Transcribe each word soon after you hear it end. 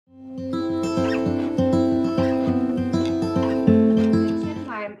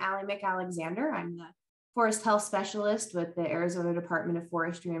Alexander. I'm the Forest Health Specialist with the Arizona Department of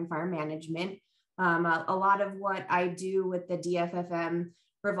Forestry and Fire Management. A lot of what I do with the DFFM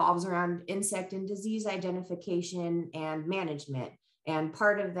revolves around insect and disease identification and management. And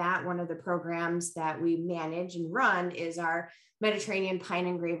part of that, one of the programs that we manage and run is our Mediterranean pine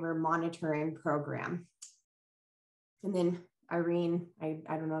engraver monitoring program. And then Irene, I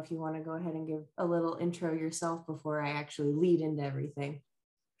don't know if you want to go ahead and give a little intro yourself before I actually lead into everything.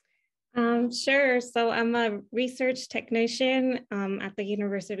 Sure. So I'm a research technician at the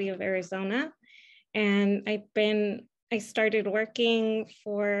University of Arizona, and I started working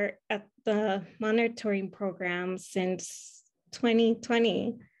at the monitoring program since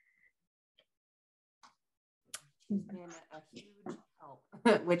 2020. She's been a huge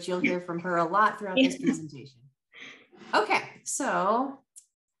help, which you'll hear from her a lot throughout this presentation. Okay, so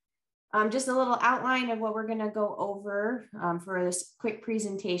just a little outline of what we're going to go over for this quick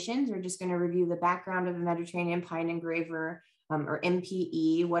presentation. We're just going to review the background of the Mediterranean pine engraver, or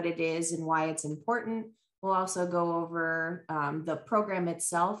MPE, what it is and why it's important. We'll also go over the program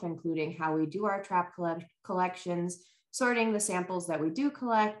itself, including how we do our trap collections, sorting the samples that we do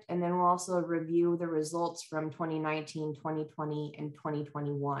collect, and then we'll also review the results from 2019, 2020, and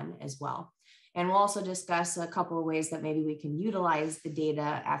 2021 as well. And we'll also discuss a couple of ways that maybe we can utilize the data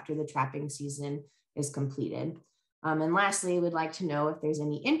after the trapping season is completed. And lastly, we'd like to know if there's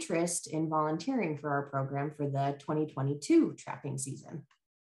any interest in volunteering for our program for the 2022 trapping season.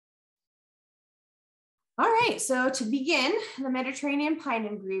 All right, so to begin, the Mediterranean pine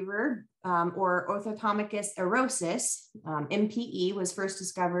engraver, or Orthotomachus erosus, MPE, was first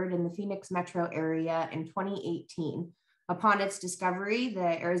discovered in the Phoenix metro area in 2018. Upon its discovery,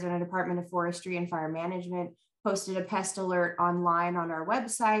 the Arizona Department of Forestry and Fire Management posted a pest alert online on our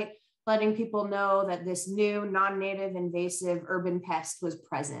website, letting people know that this new non-native invasive urban pest was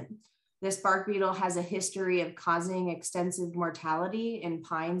present. This bark beetle has a history of causing extensive mortality in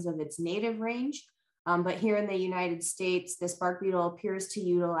pines of its native range. But here in the United States, this bark beetle appears to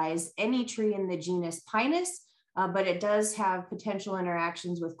utilize any tree in the genus Pinus, but it does have potential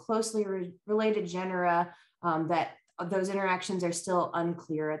interactions with closely related genera that those interactions are still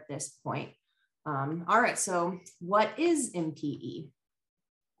unclear at this point. All right, so what is MPE?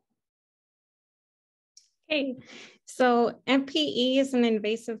 Okay, so MPE is an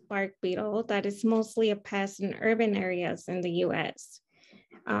invasive bark beetle that is mostly a pest in urban areas in the US.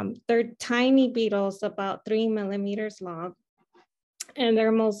 They're tiny beetles, about 3 millimeters long, and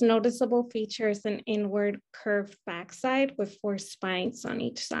their most noticeable feature is an inward curved backside with 4 spines on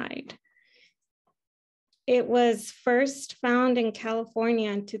each side. It was first found in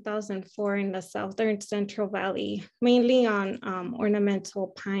California in 2004 in the southern Central Valley, mainly on ornamental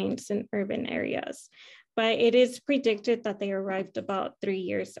pines in urban areas. But it is predicted that they arrived about 3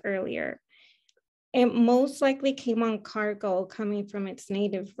 years earlier. It most likely came on cargo coming from its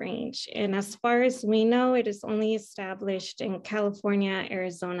native range. And as far as we know, it is only established in California,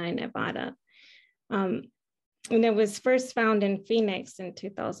 Arizona, and Nevada. And it was first found in Phoenix in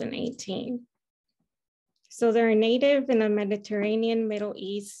 2018. So they're native in the Mediterranean, Middle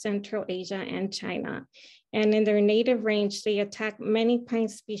East, Central Asia, and China. And in their native range, they attack many pine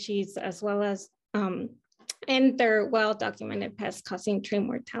species as well as, and they're well-documented pests causing tree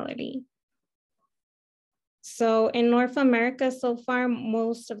mortality. So in North America, so far,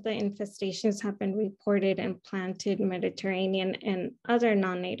 most of the infestations have been reported in planted Mediterranean and other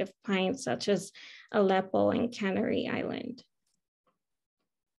non-native pines, such as Aleppo and Canary Island.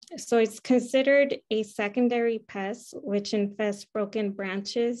 So it's considered a secondary pest, which infests broken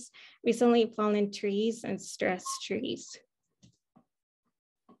branches, recently fallen trees, and stressed trees.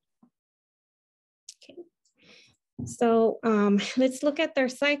 Okay. So let's look at their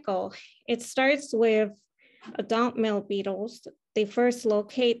cycle. It starts with adult male beetles. They first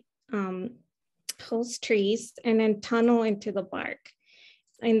locate host trees and then tunnel into the bark.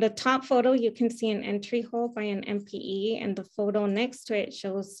 In the top photo, you can see an entry hole by an MPE, and the photo next to it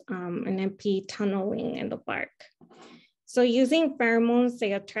shows an MPE tunneling in the bark. So using pheromones,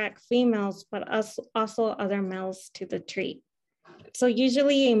 they attract females, but also other males to the tree. So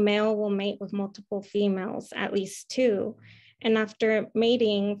usually a male will mate with multiple females, at least 2. And after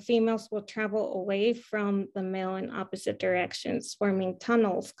mating, females will travel away from the male in opposite directions, forming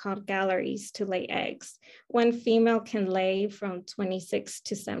tunnels called galleries to lay eggs. One female can lay from 26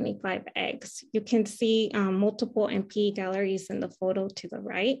 to 75 eggs. You can see multiple MPE galleries in the photo to the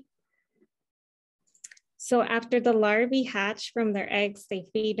right. So after the larvae hatch from their eggs, they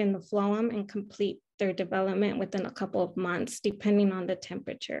feed in the phloem and complete their development within a couple of months, depending on the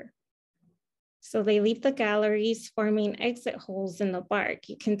temperature. So they leave the galleries, forming exit holes in the bark.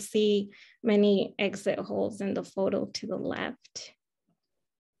 You can see many exit holes in the photo to the left.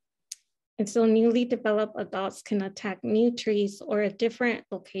 And so newly developed adults can attack new trees or a different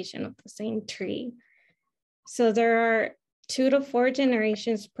location of the same tree. So there are 2 to 4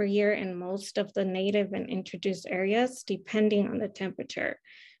 generations per year in most of the native and introduced areas, depending on the temperature.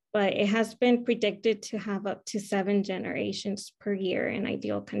 But it has been predicted to have up to 7 generations per year in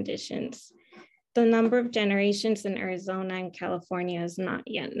ideal conditions. The number of generations in Arizona and California is not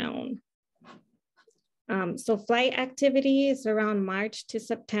yet known. So flight activity is around March to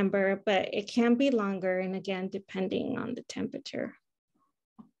September, but it can be longer, and again, depending on the temperature.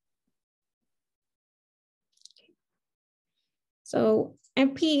 So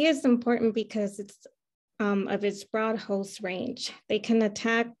MPE is important because it's of its broad host range. They can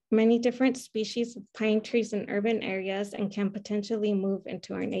attack many different species of pine trees in urban areas and can potentially move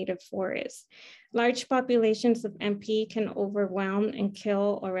into our native forests. Large populations of MPE can overwhelm and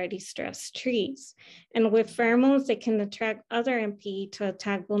kill already stressed trees. And with pheromones, they can attract other MPE to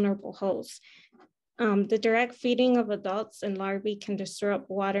attack vulnerable hosts. The direct feeding of adults and larvae can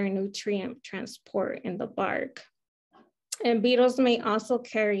disrupt water and nutrient transport in the bark. And beetles may also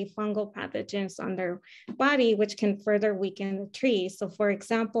carry fungal pathogens on their body, which can further weaken the tree. So for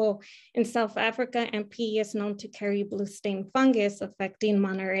example, in South Africa, MPE is known to carry blue stain fungus affecting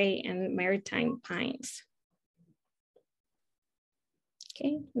Monterey and maritime pines.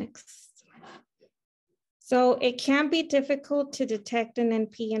 Okay, next. So it can be difficult to detect an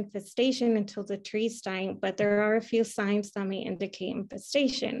NP infestation until the tree's dying, but there are a few signs that may indicate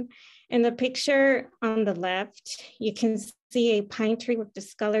infestation. In the picture on the left, you can see a pine tree with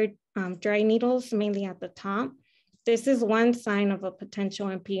discolored dry needles, mainly at the top. This is one sign of a potential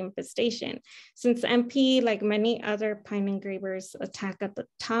NP infestation. Since NP, like many other pine engravers, attack at the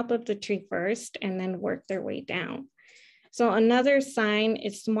top of the tree first and then work their way down. So another sign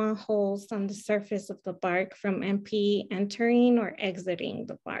is small holes on the surface of the bark from NP entering or exiting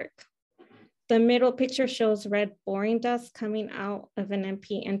the bark. The middle picture shows red boring dust coming out of an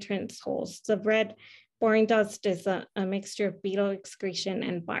NP entrance holes. The red boring dust is a mixture of beetle excretion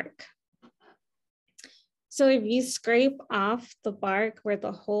and bark. So if you scrape off the bark where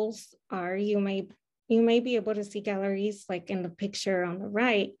the holes are, you may be able to see galleries like in the picture on the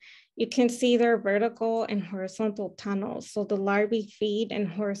right. You can see their vertical and horizontal tunnels. So the larvae feed in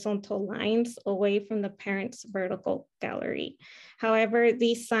horizontal lines away from the parent's vertical gallery. However,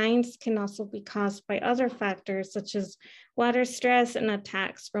 these signs can also be caused by other factors such as water stress and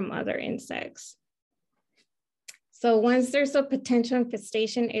attacks from other insects. So once there's a potential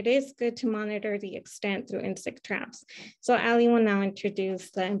infestation, it is good to monitor the extent through insect traps. So Ali will now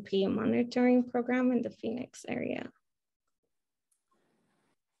introduce the NP monitoring program in the Phoenix area.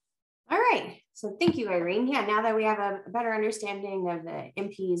 All right, so thank you, Irene. Yeah, now that we have a better understanding of the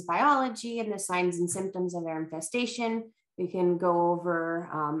NP's biology and the signs and symptoms of their infestation, we can go over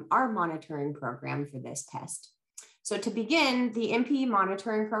our monitoring program for this pest. So to begin, the NP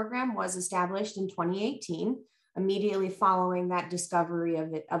monitoring program was established in 2018, immediately following that discovery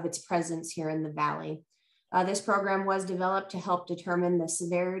of its presence here in the Valley. This program was developed to help determine the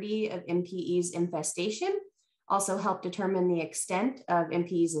severity of NPE's infestation, also help determine the extent of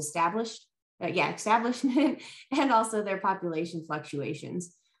NPE's establishment, and also their population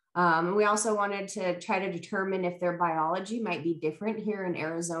fluctuations. We also wanted to try to determine if their biology might be different here in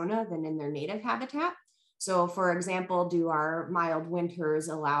Arizona than in their native habitat. So for example, do our mild winters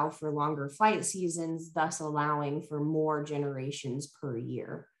allow for longer flight seasons, thus allowing for more generations per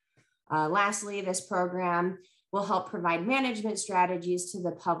year? Lastly, this program will help provide management strategies to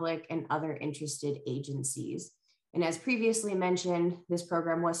the public and other interested agencies. And as previously mentioned, this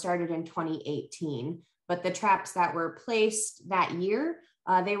program was started in 2018, but the traps that were placed that year,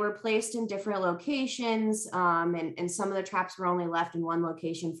 they were placed in different locations, and some of the traps were only left in one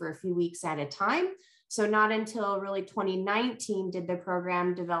location for a few weeks at a time. So not until really 2019 did the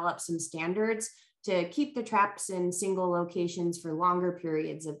program develop some standards to keep the traps in single locations for longer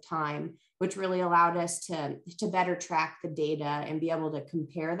periods of time, which really allowed us to better track the data and be able to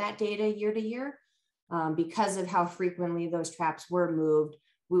compare that data year to year. Because of how frequently those traps were moved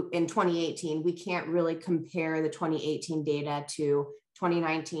in 2018, we can't really compare the 2018 data to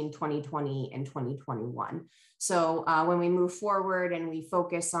 2019, 2020, and 2021. So when we move forward and we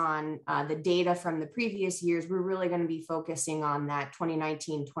focus on the data from the previous years, we're really going to be focusing on that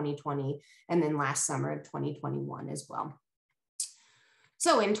 2019, 2020, and then last summer of 2021 as well.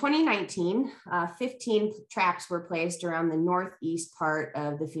 So in 2019, 15 traps were placed around the northeast part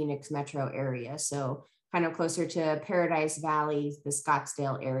of the Phoenix metro area. So kind of closer to Paradise Valley, the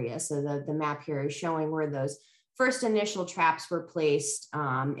Scottsdale area. So the map here is showing where those first initial traps were placed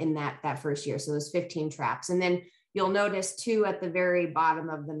in that first year. So those 15 traps. And then you'll notice too at the very bottom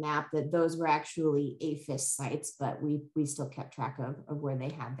of the map that those were actually APHIS sites, but we still kept track of where they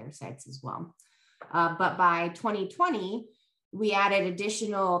had their sites as well. But by 2020, we added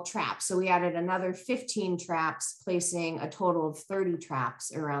additional traps. So we added another 15 traps, placing a total of 30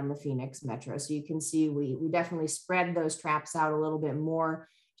 traps around the Phoenix metro. So you can see we definitely spread those traps out a little bit more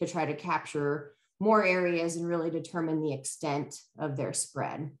to try to capture more areas and really determine the extent of their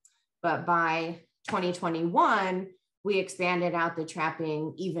spread. But by 2021, we expanded out the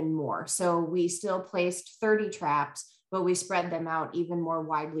trapping even more. So we still placed 30 traps, but we spread them out even more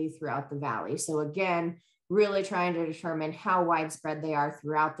widely throughout the valley. So again, really trying to determine how widespread they are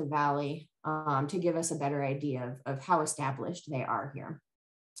throughout the valley to give us a better idea of how established they are here.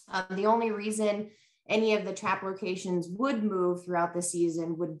 The only reason any of the trap locations would move throughout the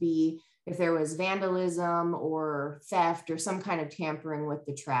season would be if there was vandalism or theft or some kind of tampering with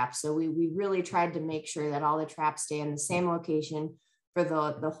the trap. So we really tried to make sure that all the traps stay in the same location for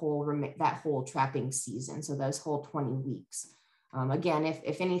that whole trapping season. So those whole 20 weeks. Again,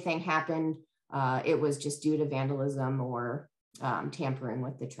 if anything happened, it was just due to vandalism or tampering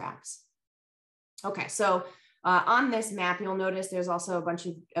with the traps. Okay, so on this map, you'll notice there's also a bunch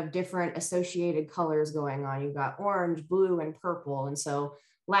of different associated colors going on. You've got orange, blue, and purple. And so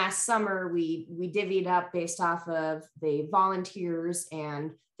last summer, we divvied up based off of the volunteers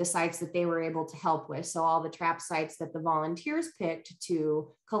and the sites that they were able to help with. So all the trap sites that the volunteers picked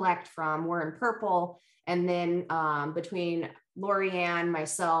to collect from were in purple. And then between Lorianne,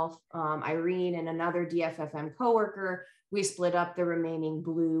 myself, Irene, and another DFFM coworker, we split up the remaining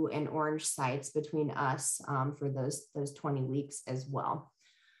blue and orange sites between us for those 20 weeks as well.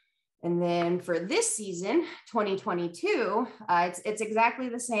 And then for this season, 2022, it's exactly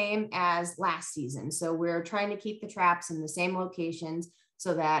the same as last season. So we're trying to keep the traps in the same locations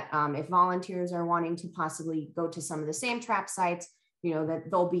so that if volunteers are wanting to possibly go to some of the same trap sites, that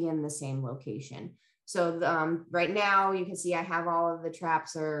they'll be in the same location. So right now you can see I have all of the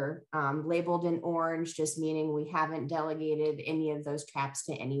traps are labeled in orange, just meaning we haven't delegated any of those traps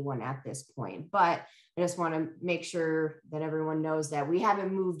to anyone at this point. But I just want to make sure that everyone knows that we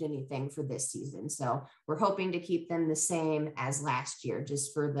haven't moved anything for this season. So we're hoping to keep them the same as last year,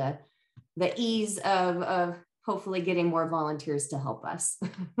 just for the ease of hopefully getting more volunteers to help us.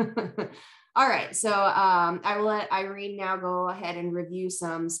 All right, so I will let Irene now go ahead and review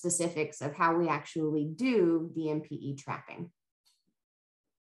some specifics of how we actually do the MPE trapping.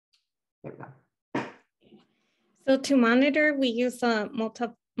 There we go. So to monitor, we use a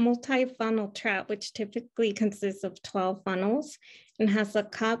multi-funnel trap, which typically consists of 12 funnels and has a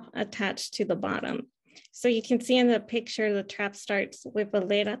cup attached to the bottom. So you can see in the picture, the trap starts with a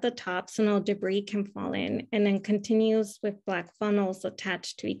lid at the top so no debris can fall in, and then continues with black funnels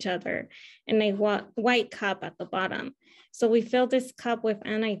attached to each other and a white cup at the bottom. So we fill this cup with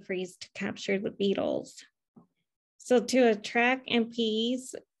antifreeze to capture the beetles. So to attract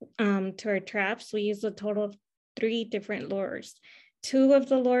MPEs to our traps, we use a total of 3 different lures. 2 of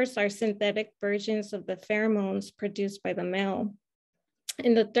the lures are synthetic versions of the pheromones produced by the male.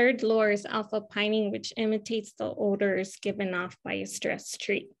 And the 3rd lure is alpha pining, which imitates the odors given off by a stress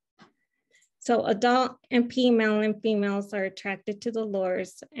tree. So adult MP male and females are attracted to the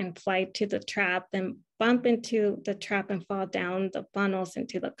lures and fly to the trap, then bump into the trap and fall down the funnels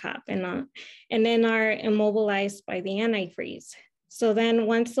into the cup, and then are immobilized by the antifreeze. So then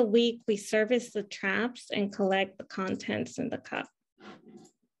once a week, we service the traps and collect the contents in the cup.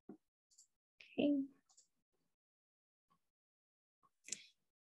 Okay.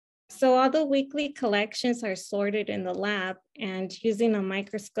 So all the weekly collections are sorted in the lab, and using a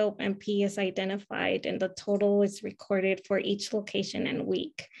microscope, MP is identified and the total is recorded for each location and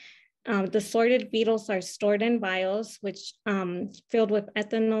week. The sorted beetles are stored in vials, which filled with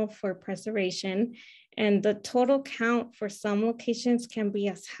ethanol for preservation. And the total count for some locations can be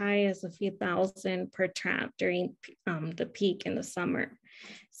as high as a few thousand per trap during the peak in the summer.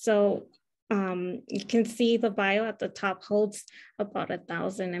 So you can see the vial at the top holds about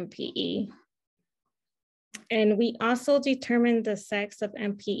 1,000 MPE. And we also determine the sex of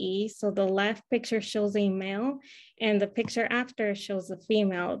MPE. So the left picture shows a male and the picture after shows a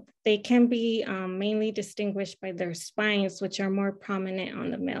female. They can be mainly distinguished by their spines, which are more prominent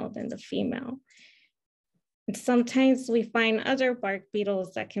on the male than the female. And sometimes we find other bark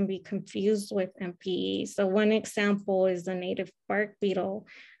beetles that can be confused with MPE. So one example is a native bark beetle,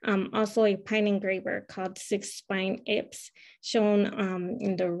 also a pine engraver called 6-spine ips, shown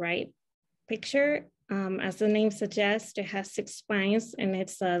in the right picture. As the name suggests, it has 6 spines and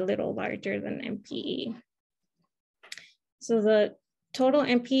it's a little larger than MPE. So the total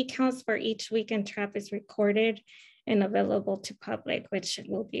MPE counts for each weekend trap is recorded and available to public, which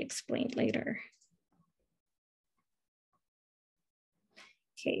will be explained later.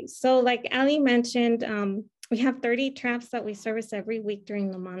 Okay, so like Ali mentioned, we have 30 traps that we service every week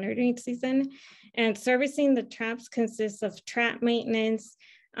during the monitoring season. And servicing the traps consists of trap maintenance,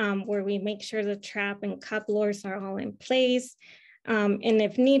 where we make sure the trap and cup lures are all in place. And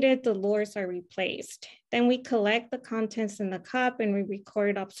if needed, the lures are replaced. Then we collect the contents in the cup and we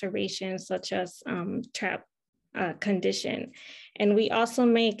record observations such as trap condition. And we also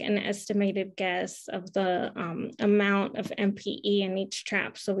make an estimated guess of the amount of MPE in each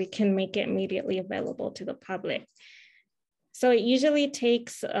trap so we can make it immediately available to the public. So it usually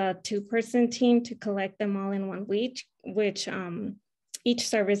takes a 2-person team to collect them all in 1 week, which each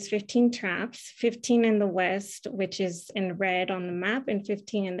service 15 traps, 15 in the west, which is in red on the map, and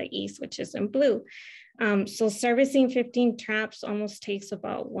 15 in the east, which is in blue. So servicing 15 traps almost takes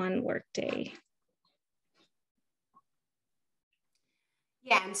about 1 workday.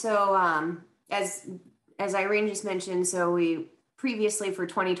 Yeah, and so as Irene just mentioned, so we previously for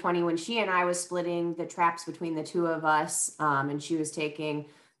 2020, when she and I was splitting the traps between the two of us, and she was taking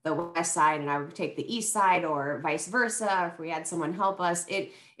the west side and I would take the east side, or vice versa, if we had someone help us,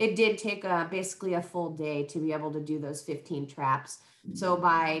 it did take basically a full day to be able to do those 15 traps. So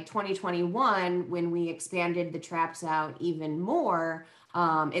by 2021, when we expanded the traps out even more,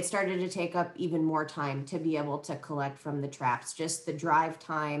 it started to take up even more time to be able to collect from the traps. Just the drive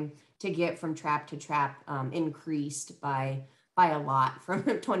time to get from trap to trap increased by a lot from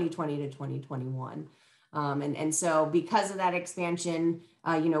 2020 to 2021. And so because of that expansion,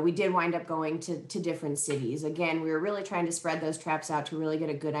 we did wind up going to different cities. Again, we were really trying to spread those traps out to really get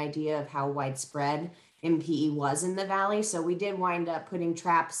a good idea of how widespread MPE was in the valley. So we did wind up putting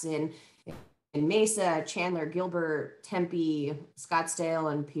traps in Mesa, Chandler, Gilbert, Tempe,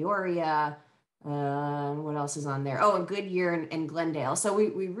 Scottsdale, and Peoria. What else is on there? Oh, and Goodyear and Glendale. So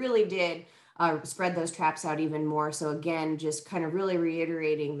we really did spread those traps out even more. So again, just kind of really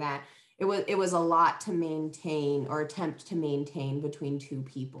reiterating that it was a lot to maintain or attempt to maintain between 2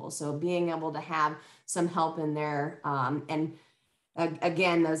 people. So being able to have some help in there, and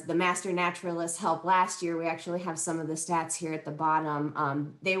again, the master naturalists help last year. We actually have some of the stats here at the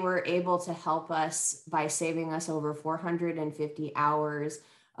bottom. They were able to help us by saving us over 450 hours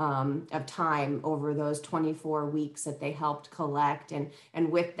of time over those 24 weeks that they helped collect.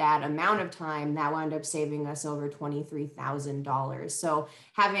 And with that amount of time, that wound up saving us over $23,000. So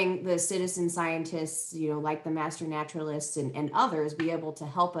having the citizen scientists, like the master naturalists and others be able to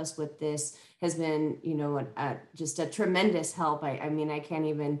help us with this has been, just a tremendous help. I mean, I can't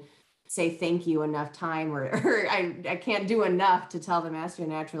even say thank you enough time, or I can't do enough to tell the master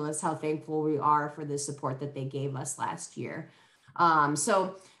naturalists how thankful we are for the support that they gave us last year.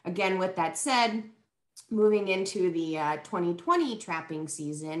 So again, with that said, moving into the 2020 trapping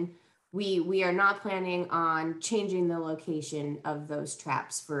season, we are not planning on changing the location of those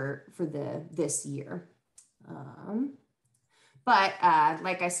traps for this year. But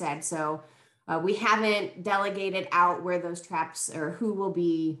like I said, so we haven't delegated out where those traps or who will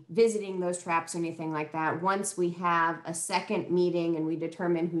be visiting those traps or anything like that. Once we have a second meeting and we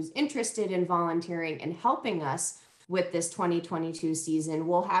determine who's interested in volunteering and helping us with this 2022 season,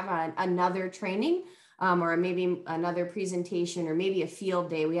 we'll have another training or maybe another presentation or maybe a field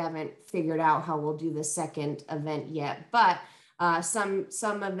day. We haven't figured out how we'll do the second event yet, but some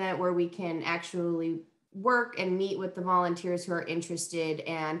event where we can actually work and meet with the volunteers who are interested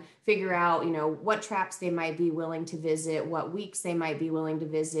and figure out, what traps they might be willing to visit, what weeks they might be willing to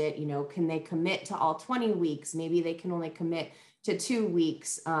visit, can they commit to all 20 weeks? Maybe they can only commit to 2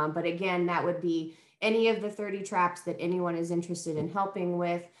 weeks. But again, that would be any of the 30 traps that anyone is interested in helping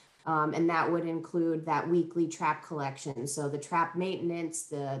with. And that would include that weekly trap collection. So the trap maintenance,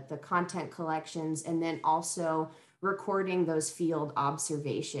 the content collections, and then also recording those field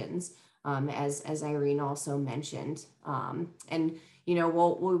observations, as Irene also mentioned. And, we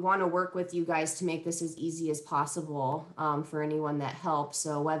want to work with you guys to make this as easy as possible for anyone that helps.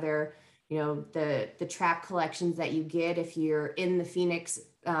 So whether, the trap collections that you get, if you're in the Phoenix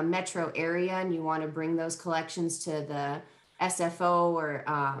metro area and you want to bring those collections to the SFO or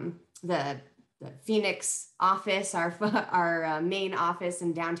the Phoenix office, our main office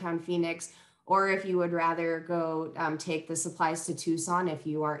in downtown Phoenix, or if you would rather go take the supplies to Tucson if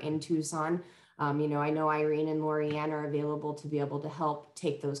you are in Tucson. I know Irene and Lorianne are available to be able to help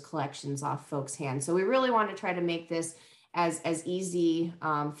take those collections off folks' hands. So we really want to try to make this as easy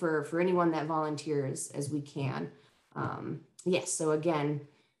for anyone that volunteers as we can. Yes, so again,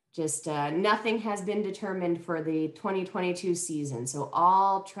 just nothing has been determined for the 2022 season. So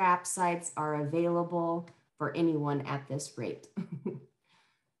all trap sites are available for anyone at this rate.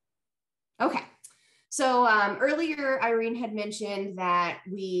 Okay. So earlier, Irene had mentioned that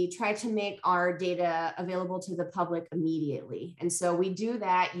we try to make our data available to the public immediately. And so we do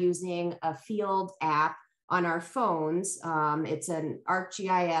that using a field app on our phones. It's an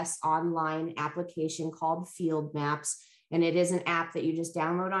ArcGIS online application called Field Maps. And it is an app that you just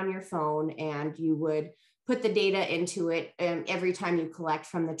download on your phone, and you would put the data into it every time you collect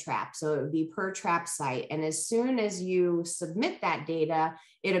from the trap. So it would be per trap site. And as soon as you submit that data,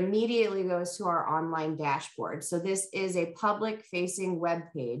 it immediately goes to our online dashboard. So this is a public facing web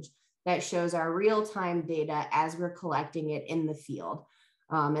page that shows our real-time data as we're collecting it in the field.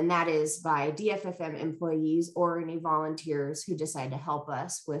 And that is by DFFM employees or any volunteers who decide to help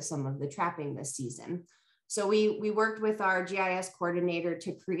us with some of the trapping this season. So we worked with our GIS coordinator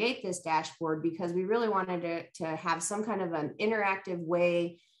to create this dashboard because we really wanted to have some kind of an interactive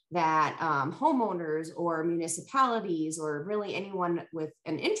way that homeowners or municipalities or really anyone with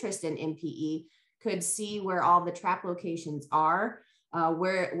an interest in MPE could see where all the trap locations are,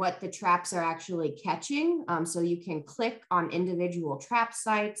 what the traps are actually catching. So you can click on individual trap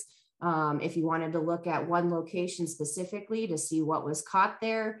sites. If you wanted to look at one location specifically to see what was caught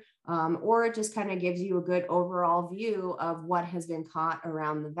there, or it just kind of gives you a good overall view of what has been caught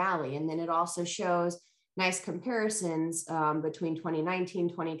around the valley. And then it also shows nice comparisons between 2019,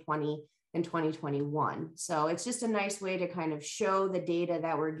 2020, and 2021. So it's just a nice way to kind of show the data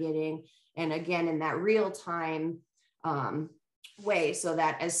that we're getting. And again, in that real time way, so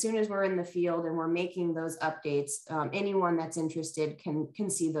that as soon as we're in the field and we're making those updates, anyone that's interested can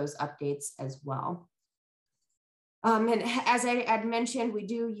see those updates as well. And as I had mentioned, we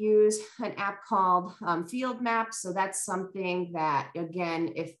do use an app called Field Maps. So that's something that,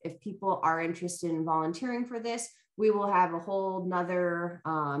 again, if people are interested in volunteering for this, we will have a whole nother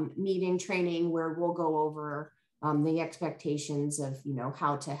meeting training where we'll go over the expectations of,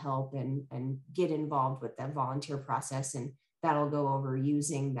 how to help and get involved with that volunteer process. And that'll go over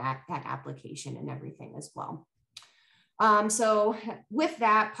using that application and everything as well. So with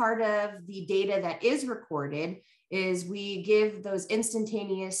that, part of the data that is recorded is we give those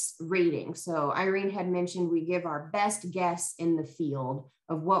instantaneous ratings. So Irene had mentioned we give our best guess in the field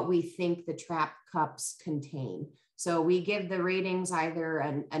of what we think the trap cups contain. So we give the ratings either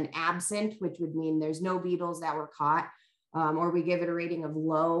an absent, which would mean there's no beetles that were caught, or we give it a rating of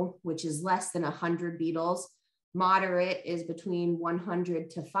low, which is less than 100 beetles. Moderate is between 100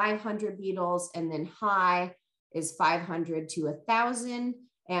 to 500 beetles, and then high is 500 to 1,000,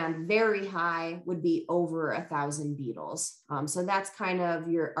 and very high would be over 1,000 beetles. So that's kind of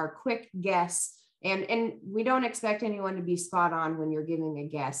our quick guess. And we don't expect anyone to be spot on when you're giving a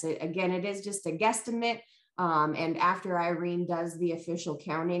guess. Again, it is just a guesstimate. And after Irene does the official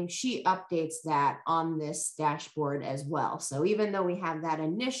counting, she updates that on this dashboard as well. So even though we have that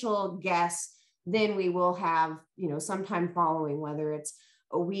initial guess, then we will have, sometime following, whether it's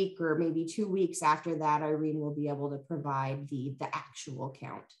a week or maybe 2 weeks after that, Irene will be able to provide the actual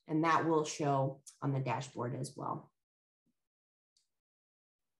count, and that will show on the dashboard as well.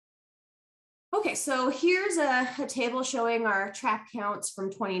 Okay, so here's a table showing our trap counts from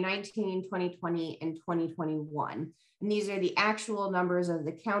 2019, 2020, and 2021. And these are the actual numbers of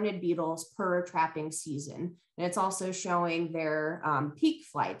the counted beetles per trapping season. And it's also showing their peak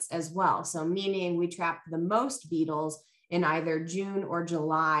flights as well. So meaning we trapped the most beetles in either June or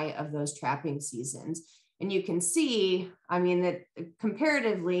July of those trapping seasons. And you can see, that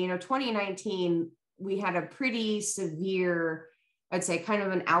comparatively, 2019, we had a pretty severe, I'd say, kind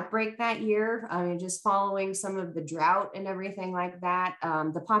of an outbreak that year. Just following some of the drought and everything like that,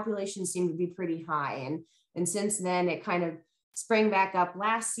 the population seemed to be pretty high. And since then, it kind of sprang back up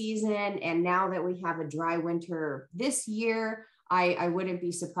last season. And now that we have a dry winter this year, I wouldn't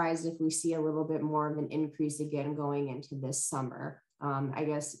be surprised if we see a little bit more of an increase again going into this summer. I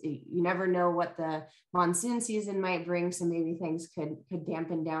guess you never know what the monsoon season might bring, so maybe things could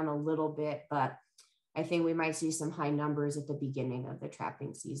dampen down a little bit, but I think we might see some high numbers at the beginning of the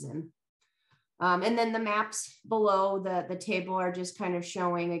trapping season. And then the maps below the table are just kind of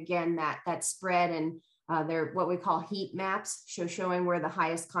showing, again, that spread, and they're what we call heat maps, showing where the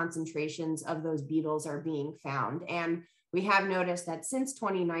highest concentrations of those beetles are being found. And we have noticed that since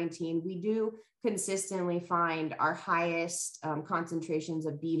 2019, we do consistently find our highest concentrations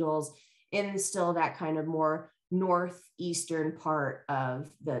of beetles in still that kind of more northeastern part of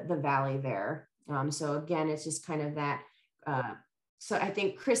the valley there. So again, it's just kind of that so I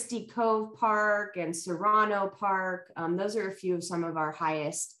think Christie Cove Park and Serrano Park, those are a few of some of our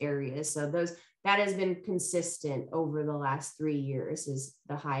highest areas. So that has been consistent over the last 3 years, is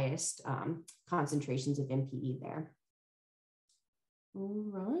the highest concentrations of MPE there. All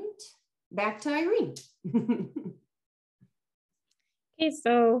right, back to Irene. Okay,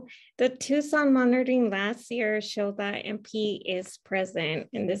 so the Tucson monitoring last year showed that MP is present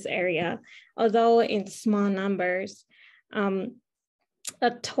in this area, although in small numbers.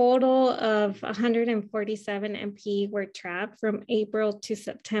 A total of 147 MP were trapped from April to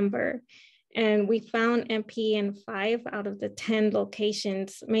September. And we found MP in 5 out of the 10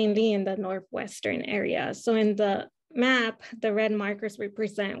 locations, mainly in the northwestern area. So in the map, the red markers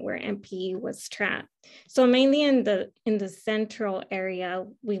represent where MP was trapped. So mainly in the central area,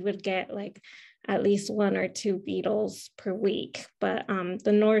 we would get like at least 1 or 2 beetles per week, but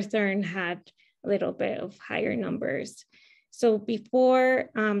the northern had a little bit of higher numbers. So before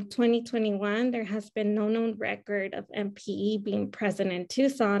 2021, there has been no known record of MPE being present in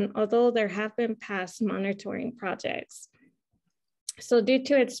Tucson, although there have been past monitoring projects. So due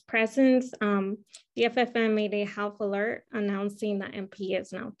to its presence, the FFM made a health alert announcing that MPE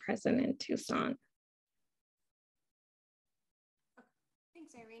is now present in Tucson.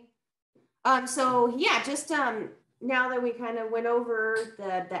 Thanks, Irene. So yeah, just now that we kind of went over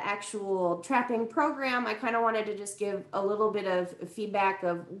the actual trapping program, I kind of wanted to just give a little bit of feedback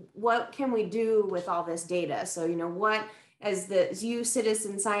of what can we do with all this data. So, you know, what, as you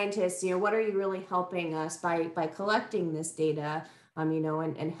citizen scientists, you know, what are you really helping us by collecting this data, you know,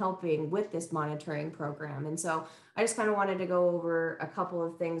 and helping with this monitoring program. And so I just kind of wanted to go over a couple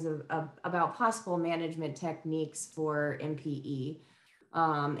of things about possible management techniques for MPE.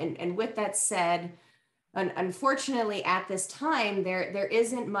 And with that said, unfortunately, at this time, there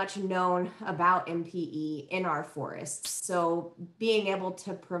isn't much known about MPE in our forests. So being able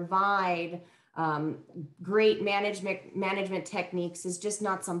to provide great management techniques is just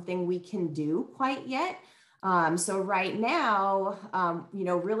not something we can do quite yet. So right now, you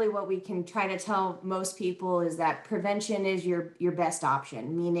know, really what we can try to tell most people is that prevention is your best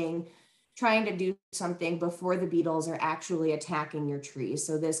option, meaning trying to do something before the beetles are actually attacking your trees.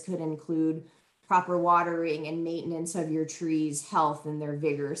 So this could include proper watering and maintenance of your trees' health and their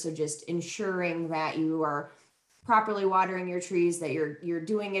vigor. So just ensuring that you are properly watering your trees, that you're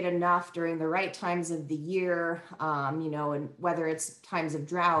doing it enough during the right times of the year, you know, and whether it's times of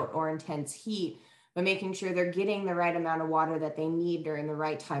drought or intense heat, but making sure they're getting the right amount of water that they need during the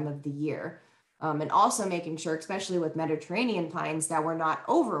right time of the year. And also making sure, especially with Mediterranean pines, that we're not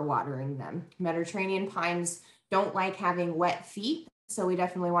overwatering them. Mediterranean pines don't like having wet feet. So we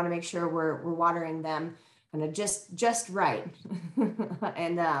definitely want to make sure we're watering them kind of just right.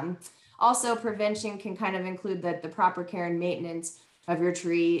 And also prevention can kind of include the proper care and maintenance of your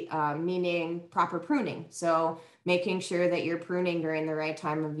tree, meaning proper pruning. So making sure that you're pruning during the right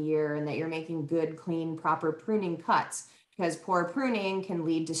time of year and that you're making good, clean, proper pruning cuts, because poor pruning can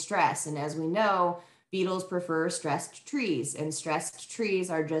lead to stress. And as we know, beetles prefer stressed trees, and stressed trees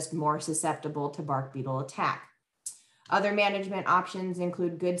are just more susceptible to bark beetle attack. Other management options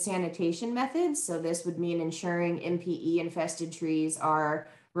include good sanitation methods. So this would mean ensuring MPE infested trees are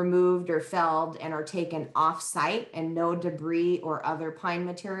removed or felled and are taken off site, and no debris or other pine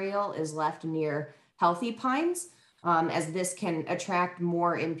material is left near healthy pines, as this can attract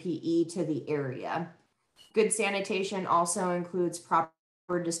more MPE to the area. Good sanitation also includes proper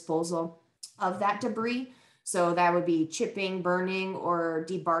disposal of that debris. So that would be chipping, burning, or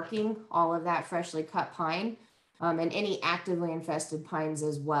debarking all of that freshly cut pine. And any actively infested pines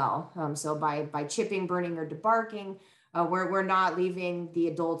as well. So by chipping, burning, or debarking, we're not leaving the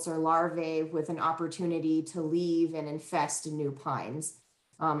adults or larvae with an opportunity to leave and infest new pines.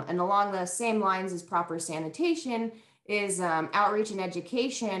 And along the same lines as proper sanitation is outreach and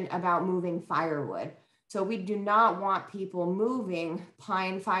education about moving firewood. So we do not want people moving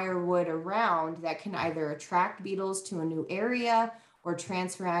pine firewood around that can either attract beetles to a new area or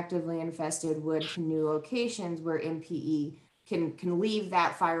transfer actively infested wood to new locations where MPE can leave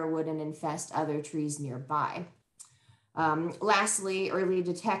that firewood and infest other trees nearby. Lastly, early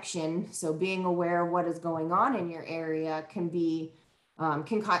detection. So being aware of what is going on in your area can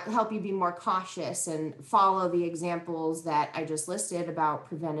help you be more cautious and follow the examples that I just listed about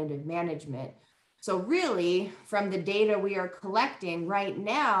preventative management. So really, from the data we are collecting right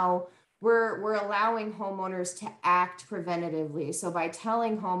now, we're allowing homeowners to act preventatively. So by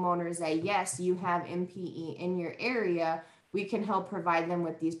telling homeowners that, yes, you have MPE in your area, we can help provide them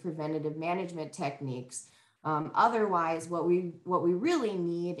with these preventative management techniques. Otherwise, what we really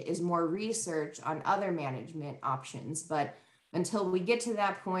need is more research on other management options. But until we get to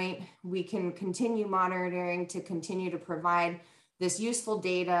that point, we can continue monitoring to continue to provide this useful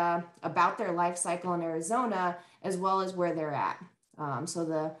data about their life cycle in Arizona, as well as where they're at. So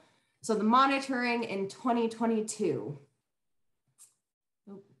the monitoring in 2022.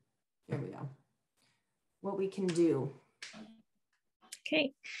 Oh, there we go. What we can do.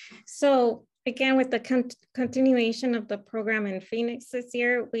 Okay, so again, with the continuation of the program in Phoenix this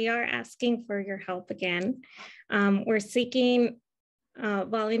year, we are asking for your help again. We're seeking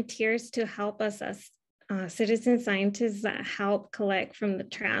volunteers to help us as citizen scientists that help collect from the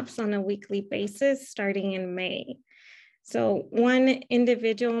traps on a weekly basis starting in May. So one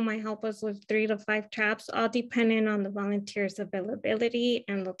individual might help us with 3 to 5 traps, all depending on the volunteer's availability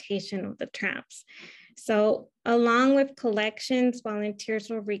and location of the traps. So along with collections, volunteers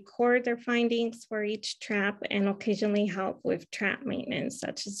will record their findings for each trap and occasionally help with trap maintenance,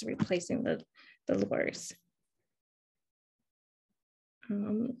 such as replacing the lures.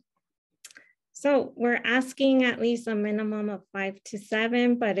 So we're asking at least a minimum of 5 to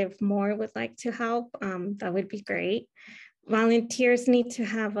 7, but if more would like to help, that would be great. Volunteers need to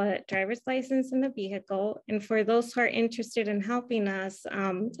have a driver's license in the vehicle. And for those who are interested in helping us,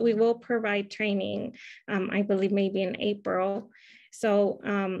 we will provide training, I believe maybe in April. So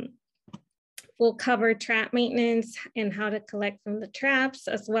we'll cover trap maintenance and how to collect from the traps,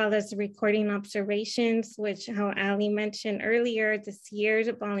 as well as recording observations, which how Ali mentioned earlier, this year,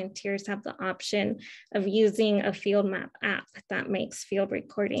 the volunteers have the option of using a field map app that makes field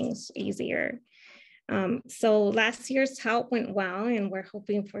recordings easier. So last year's help went well, and we're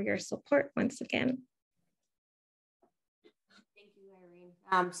hoping for your support once again. Thank you,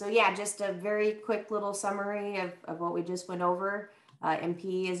 Irene. So yeah, just a very quick little summary of what we just went over.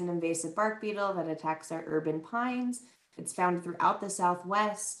 MP is an invasive bark beetle that attacks our urban pines. It's found throughout the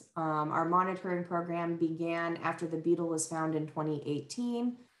Southwest. Our monitoring program began after the beetle was found in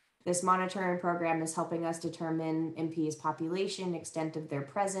 2018. This monitoring program is helping us determine MP's population, extent of their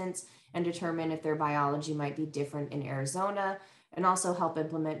presence, and determine if their biology might be different in Arizona, and also help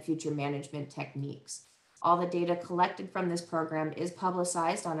implement future management techniques. All the data collected from this program is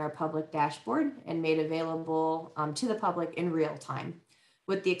publicized on our public dashboard and made available to the public in real time.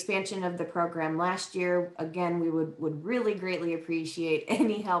 With the expansion of the program last year, again, we would really greatly appreciate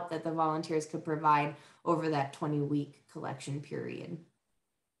any help that the volunteers could provide over that 20-week collection period.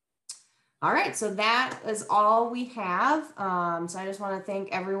 All right, so that is all we have. So I just want to thank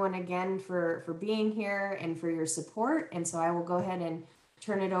everyone again for being here and for your support. And so I will go ahead and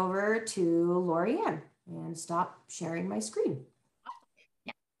turn it over to Lorianne and stop sharing my screen.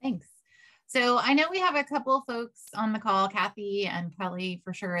 Yeah, thanks. So I know we have a couple of folks on the call, Kathy and Kelly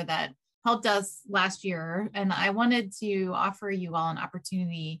for sure, that helped us last year. And I wanted to offer you all an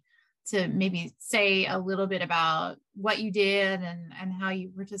opportunity to maybe say a little bit about what you did and how you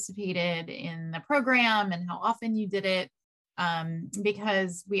participated in the program and how often you did it.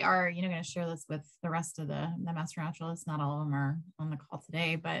 Because we are, going to share this with the rest of the master naturalists. Not all of them are on the call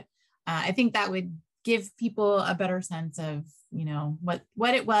today, but I think that would give people a better sense of,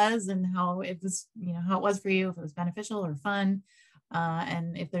 what it was and how it was, how it was for you, if it was beneficial or fun.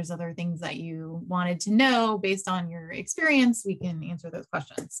 And if there's other things that you wanted to know based on your experience, we can answer those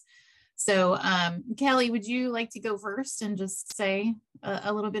questions. So Kelly, would you like to go first and just say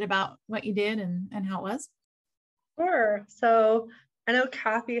a little bit about what you did and how it was? Sure. So I know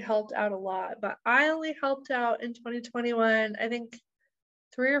Kathy helped out a lot, but I only helped out in 2021, I think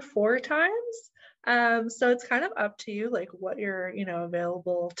 3 or 4 times. So it's kind of up to you, like what you're,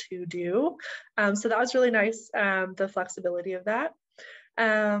 available to do. So that was really nice, the flexibility of that.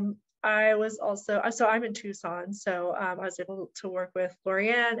 I was also, so I'm in Tucson, so I was able to work with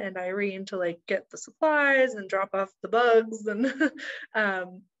Lorianne and Irene to get the supplies and drop off the bugs and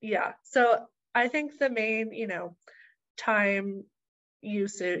yeah. So I think the main, time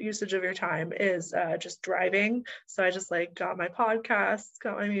usage of your time is just driving. So I just got my podcasts,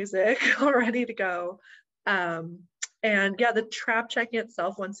 got my music all ready to go. And yeah, the trap checking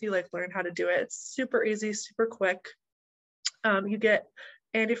itself, once you learn how to do it, it's super easy, super quick. You get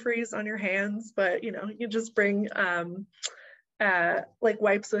antifreeze on your hands, but you just bring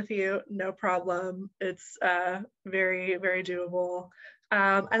wipes with you, no problem. It's very, very doable.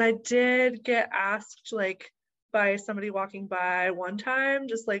 And I did get asked by somebody walking by one time,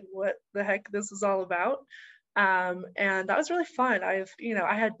 just what the heck this is all about. And that was really fun. I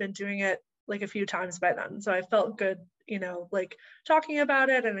had been doing it a few times by then, so I felt good, talking about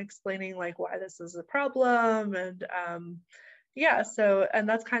it and explaining why this is a problem. And yeah, so, and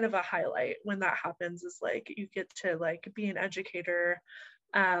that's kind of a highlight when that happens, is like you get to like be an educator,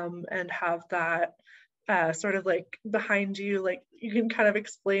 and have that sort of like behind you, like you can kind of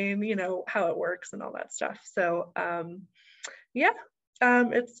explain, you know, how it works and all that stuff. So yeah,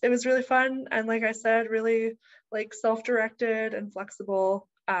 it was really fun, and like I said, really like self-directed and flexible.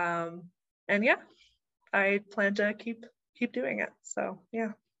 And yeah, I plan to keep doing it. So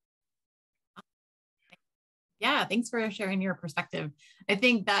yeah. Yeah, thanks for sharing your perspective. I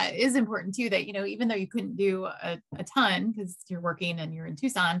think that is important too, that, you know, even though you couldn't do a ton because you're working and you're in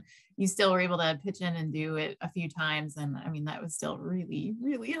Tucson, you still were able to pitch in and do it a few times. And I mean, that was still really,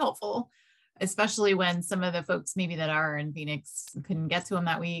 really helpful, especially when some of the folks maybe that are in Phoenix couldn't get to them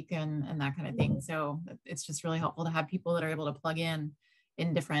that week and that kind of thing. So it's just really helpful to have people that are able to plug in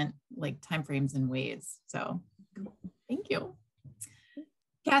different like timeframes and ways. So thank you.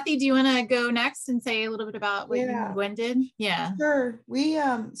 Kathy, do you want to go next and say a little bit about what you and Gwen did? Yeah. Sure. We,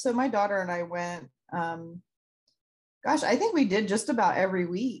 so my daughter and I went, gosh, I think we did just about every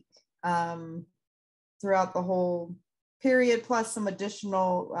week throughout the whole period, plus some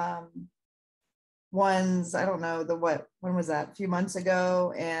additional ones. I don't know when was that? A few months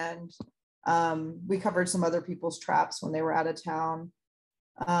ago. And we covered some other people's traps when they were out of town.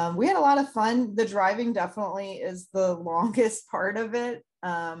 We had a lot of fun. The driving definitely is the longest part of it.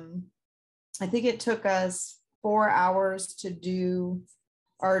 I think it took us 4 hours to do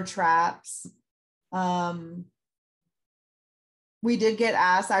our traps. We did get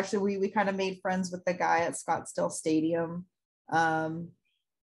asked, actually, we kind of made friends with the guy at Scottsdale Stadium. Because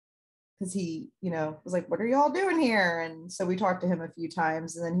he, you know, was like, what are y'all doing here? And so we talked to him a few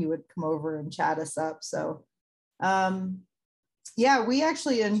times, and then he would come over and chat us up. So yeah, we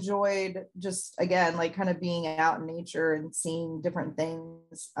actually enjoyed just, again, like kind of being out in nature and seeing different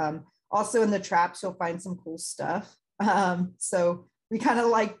things. Also in the traps, you'll find some cool stuff. So we kind of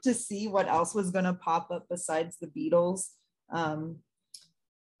like to see what else was going to pop up besides the beetles. And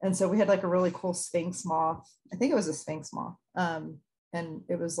so we had like a really cool sphinx moth. I think it was a sphinx moth. And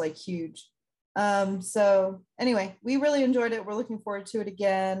it was like huge. So anyway, we really enjoyed it. We're looking forward to it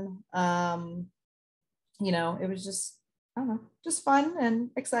again. You know, it was just, I don't know, just fun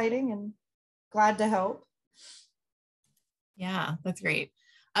and exciting and glad to help. Yeah, that's great.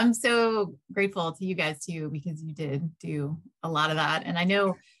 I'm so grateful to you guys too, because you did do a lot of that. And I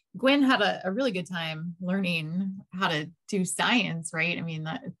know Gwen had a really good time learning how to do science, right? I mean,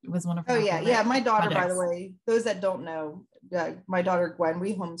 that was one of her yeah. My daughter, projects. By the way, those that don't know, my daughter Gwen,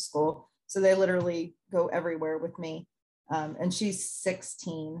 we homeschool. So they literally go everywhere with me. And she's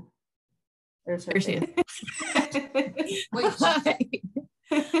 16. There's her. There she is.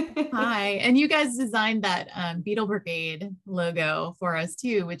 Hi. And you guys designed that Beetle Brigade logo for us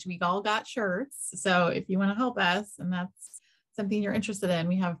too, which we all got shirts. So if you want to help us and that's something you're interested in,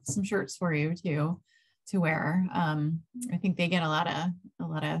 we have some shirts for you too to wear. I think they get a lot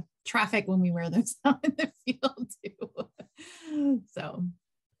of traffic when we wear those out in the field too. So,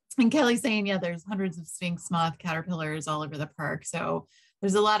 and Kelly's saying, yeah, there's hundreds of sphinx moth caterpillars all over the park. So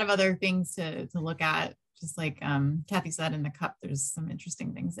there's a lot of other things to look at. Just like Kathy said, in the cup, there's some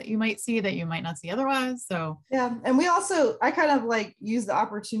interesting things that you might see that you might not see otherwise. So yeah, and I kind of like use the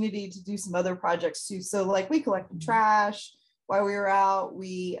opportunity to do some other projects too. So like we collected trash while we were out.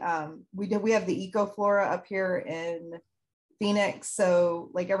 We have the Eco Flora up here in Phoenix. So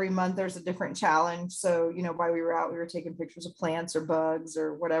like every month there's a different challenge. So, you know, while we were out, we were taking pictures of plants or bugs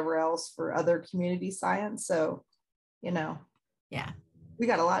or whatever else for other community science. So, you know, yeah, we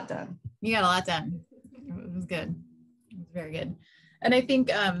got a lot done. You got a lot done. It was good. It was very good. And I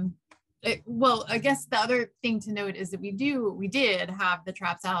think, well, I guess the other thing to note is that we did have the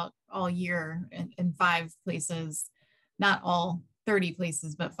traps out all year in 5 places, not all 30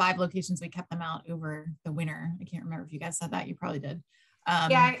 places, but 5 locations. We kept them out over the winter. I can't remember if you guys said that. You probably did.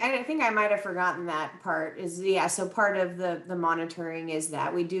 Yeah, I think I might have forgotten that part so part of the monitoring is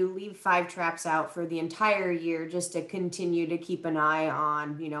that we do leave 5 traps out for the entire year just to continue to keep an eye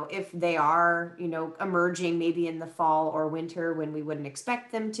on, you know, if they are, you know, emerging maybe in the fall or winter when we wouldn't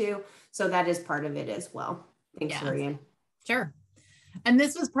expect them to. So that is part of it as well. Thanks, Ryan. Sure. And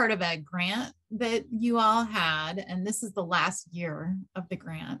this was part of a grant that you all had, and this is the last year of the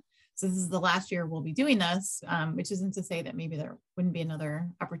grant. So this is the last year we'll be doing this, which isn't to say that maybe there wouldn't be another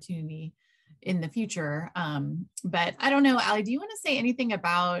opportunity in the future. But I don't know, Allie, do you want to say anything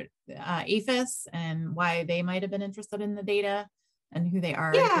about APHIS and why they might have been interested in the data and who they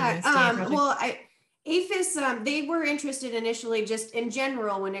are? Yeah, well, APHIS, they were interested initially just in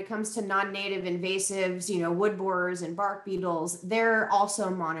general when it comes to non-native invasives, wood borers and bark beetles, they're also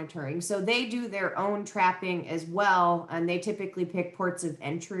monitoring. So they do their own trapping as well. And they typically pick ports of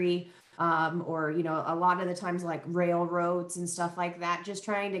entry or, a lot of the times like railroads and stuff like that, just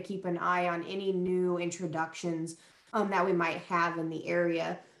trying to keep an eye on any new introductions that we might have in the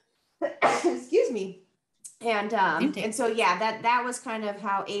area. Excuse me. And so, yeah, that was kind of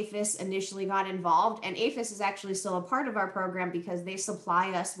how APHIS initially got involved. And APHIS is actually still a part of our program because they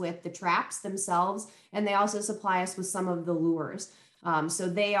supply us with the traps themselves, and they also supply us with some of the lures. So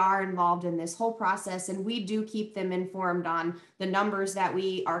they are involved in this whole process, and we do keep them informed on the numbers that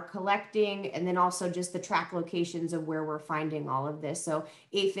we are collecting, and then also just the track locations of where we're finding all of this. So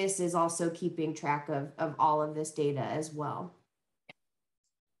APHIS is also keeping track of all of this data as well.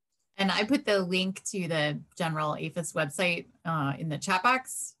 And I put the link to the general APHIS website in the chat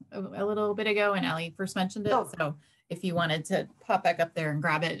box a little bit ago, and Allie first mentioned it. So if you wanted to pop back up there and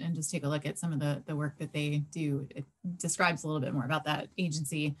grab it and just take a look at some of the work that they do, it describes a little bit more about that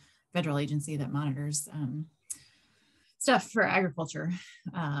agency, federal agency that monitors stuff for agriculture.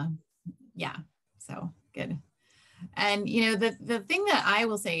 Yeah, so good. And, the thing that I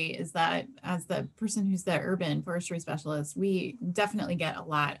will say is that as the person who's the urban forestry specialist, we definitely get a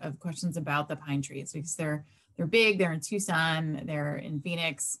lot of questions about the pine trees because they're big, they're in Tucson, they're in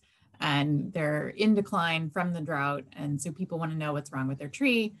Phoenix, and they're in decline from the drought. And so people want to know what's wrong with their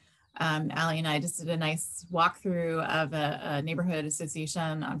tree. Allie and I just did a nice walkthrough of a neighborhood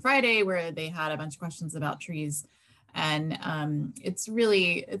association on Friday where they had a bunch of questions about trees. And it's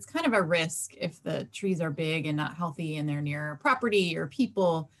kind of a risk if the trees are big and not healthy and they're near property or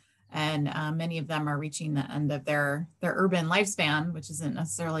people. And many of them are reaching the end of their urban lifespan, which isn't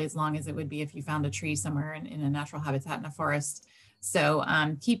necessarily as long as it would be if you found a tree somewhere in a natural habitat in a forest. So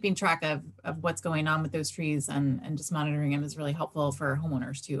keeping track of what's going on with those trees and just monitoring them is really helpful for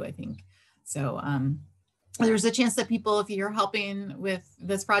homeowners too, I think. So there's a chance that people, if you're helping with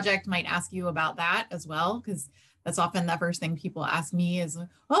this project, might ask you about that as well, because that's often the first thing people ask me is,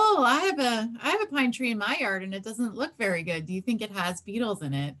 oh, I have a pine tree in my yard and it doesn't look very good. Do you think it has beetles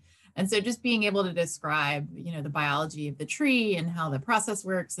in it? And so just being able to describe, the biology of the tree and how the process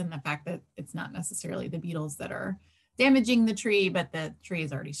works and the fact that it's not necessarily the beetles that are damaging the tree, but the tree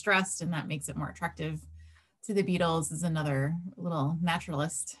is already stressed and that makes it more attractive to the beetles is another little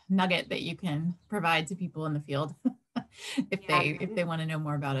naturalist nugget that you can provide to people in the field. if they want to know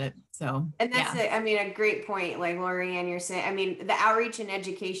more about it. So, and that's a great point. Like Lorianne, you're saying, the outreach and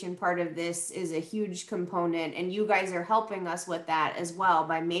education part of this is a huge component, and you guys are helping us with that as well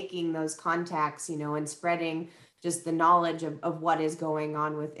by making those contacts, and spreading just the knowledge of what is going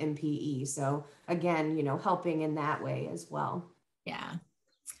on with MPE. So again, helping in that way as well. Yeah.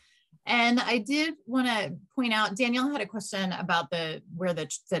 And I did want to point out, Danielle had a question about where the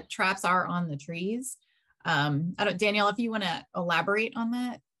traps are on the trees. Danielle, if you want to elaborate on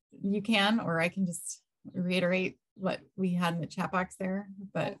that, you can, or I can just reiterate what we had in the chat box there,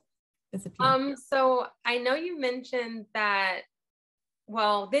 but it's a few. So I know you mentioned that,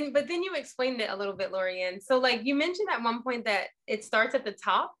 but then you explained it a little bit, Lorianne. So like you mentioned at one point that it starts at the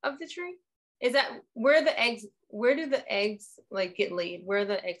top of the tree. Is that where do the eggs like get laid? Where are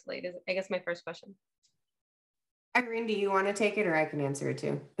the eggs laid is, I guess, my first question. Irene, do you want to take it or I can answer it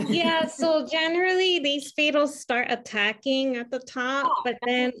too? Yeah, so generally these beetles start attacking at the top, but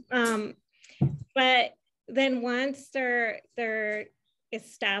then once they're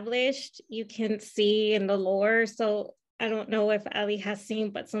established, you can see in the lower. So I don't know if Ali has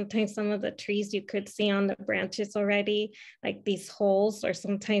seen, but sometimes some of the trees you could see on the branches already, like these holes, or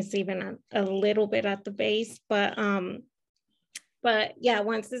sometimes even a little bit at the base. But yeah,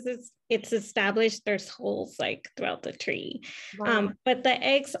 once it's established, there's holes like throughout the tree. Wow. But the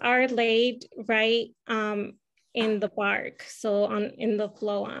eggs are laid right in the bark, so in the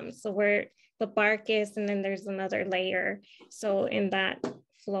phloem, so where the bark is, and then there's another layer. So in that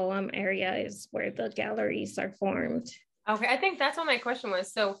phloem area is where the galleries are formed. Okay, I think that's what my question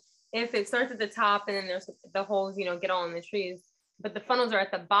was. So if it starts at the top and then there's the holes, get all in the trees, but the funnels are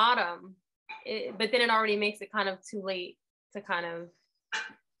at the bottom, but then it already makes it kind of too late to kind of.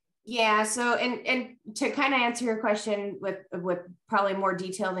 Yeah, so and to kind of answer your question with probably more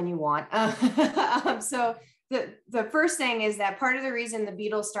detail than you want. So the first thing is that part of the reason the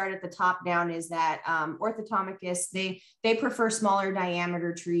beetles start at the top down is that Orthotomachus, they prefer smaller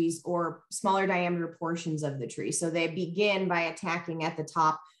diameter trees or smaller diameter portions of the tree. So they begin by attacking at the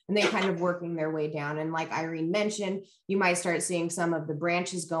top and they kind of working their way down. And like Irene mentioned, you might start seeing some of the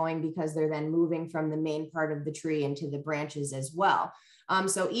branches going because they're then moving from the main part of the tree into the branches as well.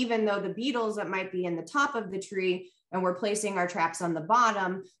 So even though the beetles that might be in the top of the tree and we're placing our traps on the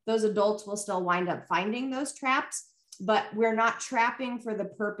bottom, those adults will still wind up finding those traps, but we're not trapping for the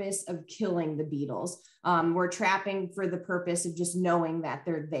purpose of killing the beetles. We're trapping for the purpose of just knowing that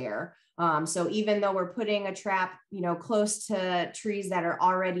they're there. So even though we're putting a trap, close to trees that are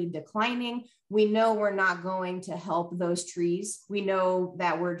already declining, we know we're not going to help those trees. We know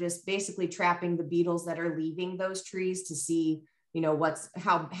that we're just basically trapping the beetles that are leaving those trees to see,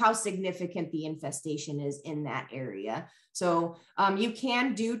 how significant the infestation is in that area. So you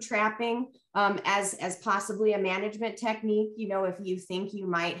can do trapping as possibly a management technique. If you think you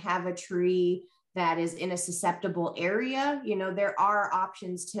might have a tree that is in a susceptible area, there are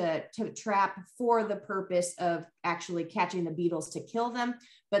options to trap for the purpose of actually catching the beetles to kill them,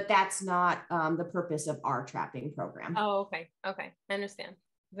 but that's not the purpose of our trapping program. Oh, okay. Okay. I understand.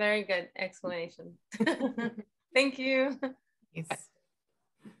 Very good explanation. Thank you. Yes.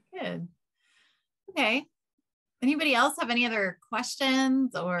 Good. Okay. Anybody else have any other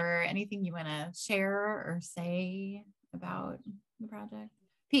questions or anything you want to share or say about the project?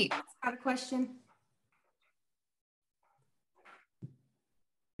 Pete. Got a question?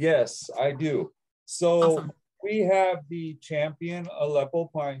 Yes, I do. So Awesome. we have the champion Aleppo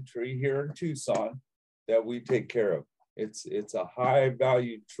pine tree here in Tucson that we take care of. It's a high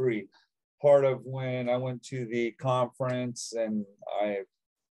value tree. Part of when I went to the conference and I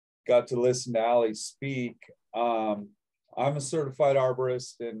got to listen to Allie speak, I'm a certified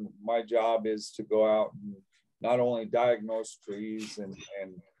arborist, and my job is to go out and not only diagnose trees and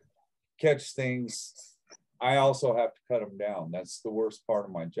catch things, I also have to cut them down. That's the worst part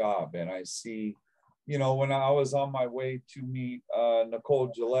of my job. And I see, when I was on my way to meet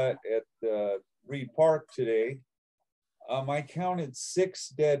Nicole Gillette at Reed Park today, I counted 6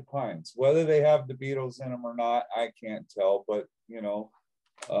 dead pines. Whether they have the beetles in them or not, I can't tell, but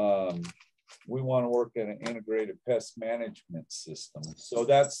we want to work at an integrated pest management system. So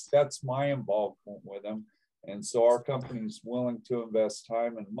that's my involvement with them. And so our company is willing to invest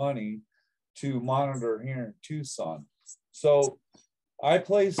time and money to monitor here in Tucson. So I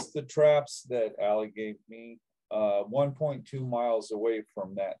placed the traps that Allie gave me 1.2 miles away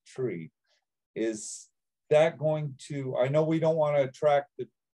from that tree. Is that going to, I know we don't want to attract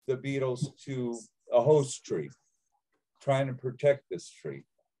the beetles to a host tree, trying to protect this tree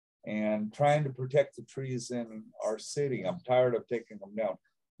and trying to protect the trees in our city. I'm tired of taking them down.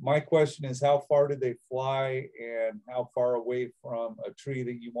 My question is, how far do they fly and how far away from a tree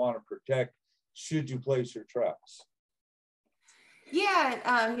that you want to protect should you place your traps?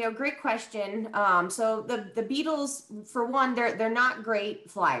 Yeah, great question. So the beetles, for one, they're not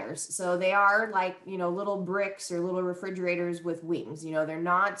great flyers. So they are like, little bricks or little refrigerators with wings. They're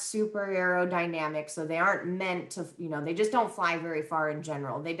not super aerodynamic. So they aren't meant to, they just don't fly very far in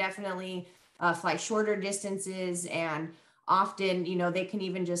general. They definitely fly shorter distances, and often, they can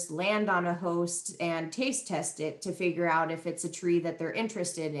even just land on a host and taste test it to figure out if it's a tree that they're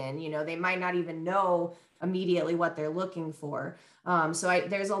interested in. They might not even know immediately what they're looking for. So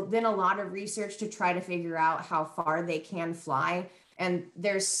there's been a lot of research to try to figure out how far they can fly. And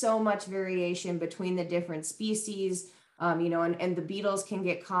there's so much variation between the different species, and the beetles can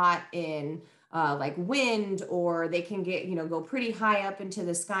get caught in like wind, or they can get, go pretty high up into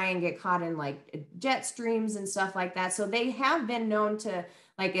the sky and get caught in like jet streams and stuff like that. So they have been known to,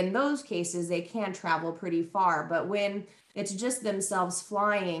 like in those cases, they can travel pretty far. But when it's just themselves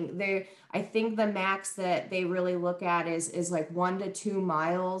flying, I think the max that they really look at is like 1 to 2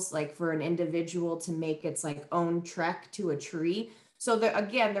 miles, like for an individual to make its like own trek to a tree. So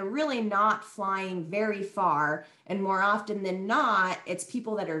they're really not flying very far. And more often than not, it's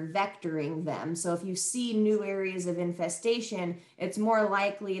people that are vectoring them. So if you see new areas of infestation, it's more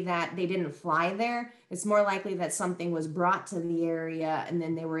likely that they didn't fly there. It's more likely that something was brought to the area and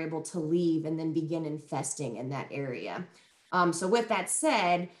then they were able to leave and then begin infesting in that area. So with that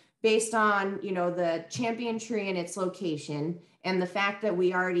said, based on, the champion tree and its location and the fact that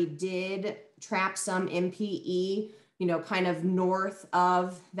we already did trap some MPE, kind of north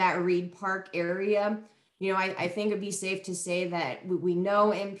of that Reed Park area, I think it'd be safe to say that we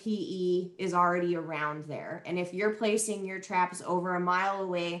know MPE is already around there. And if you're placing your traps over a mile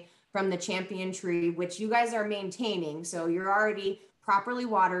away from the champion tree, which you guys are maintaining, so you're already properly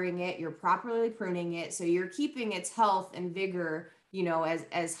watering it, you're properly pruning it, so you're keeping its health and vigor,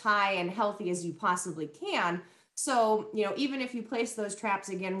 as high and healthy as you possibly can. So, even if you place those traps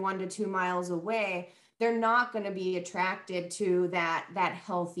again 1 to 2 miles away, they're not going to be attracted to that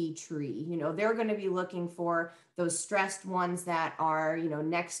healthy tree. You know, they're going to be looking for those stressed ones that are, you know,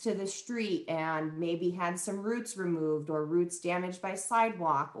 next to the street and maybe had some roots removed or roots damaged by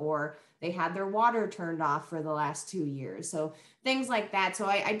sidewalk, or they had their water turned off for the last 2 years. So things like that. So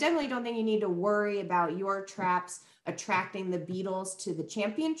I definitely don't think you need to worry about your traps attracting the beetles to the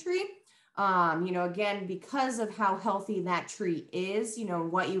champion tree. You know, again, because of how healthy that tree is, you know,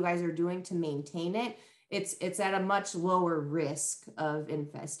 what you guys are doing to maintain it, it's at a much lower risk of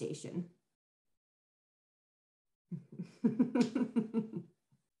infestation.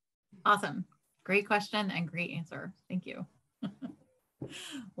 Awesome. Great question and great answer. Thank you.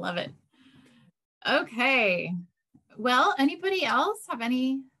 Love it. Okay. Well, anybody else have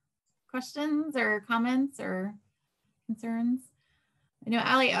any questions or comments or concerns? I know,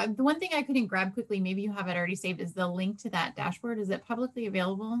 Allie, the one thing I couldn't grab quickly, maybe you have it already saved, is the link to that dashboard. Is it publicly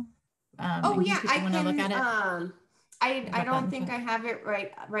available? Oh yeah, I can look at it? I don't think I have it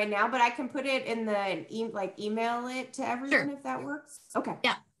right now, but I can put it in the email it to everyone. Sure. If that works. Okay.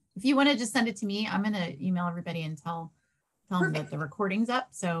 Yeah. If you want to just send it to me, I'm going to email everybody and tell them that the recording's up.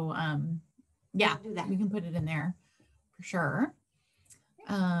 So yeah, we can put it in there for sure.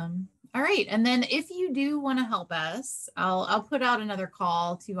 All right. And then if you do want to help us, I'll put out another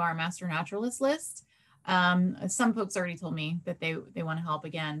call to our master naturalist list. Some folks already told me that they want to help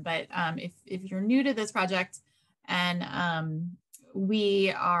again, but if you're new to this project, and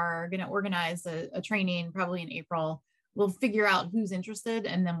we are going to organize a training probably in April, we'll figure out who's interested,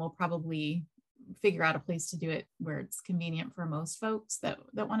 and then we'll probably figure out a place to do it where it's convenient for most folks that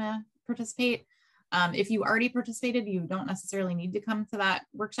want to participate. If you already participated, you don't necessarily need to come to that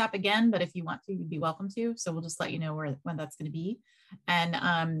workshop again, but if you want to, you'd be welcome to. So we'll just let you know when that's going to be.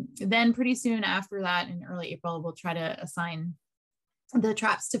 And then pretty soon after that, in early April, we'll try to assign the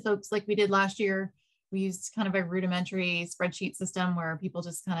traps to folks like we did last year. We used kind of a rudimentary spreadsheet system where people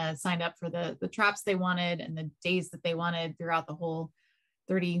just kind of signed up for the traps they wanted and the days that they wanted throughout the whole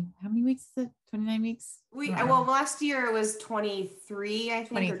 30, how many weeks is it? 29 weeks? Well, last year it was 23, I think,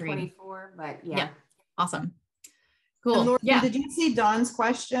 23. or 24, but yeah. Yeah. Awesome. Cool. Lauren, yeah. Did you see Dawn's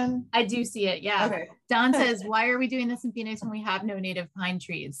question? I do see it. Yeah. Okay. Dawn says, why are we doing this in Phoenix when we have no native pine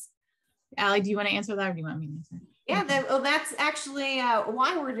trees? Allie, do you want to answer that, or do you want me to answer? Yeah, that's actually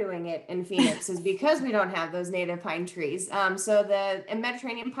why we're doing it in Phoenix, is because we don't have those native pine trees. So the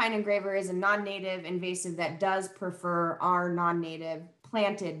Mediterranean pine engraver is a non-native invasive that does prefer our non-native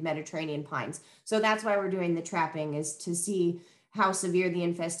planted Mediterranean pines. So that's why we're doing the trapping, is to see how severe the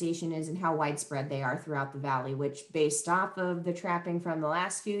infestation is and how widespread they are throughout the valley, which, based off of the trapping from the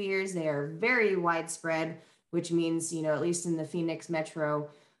last few years, they are very widespread, which means, you know, at least in the Phoenix metro,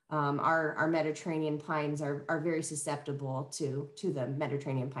 our Mediterranean pines are very susceptible to the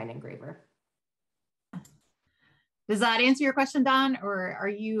Mediterranean pine engraver. Does that answer your question, Dawn? Or are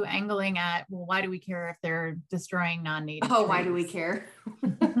you angling at, well, why do we care if they're destroying non-native trees? Why do we care?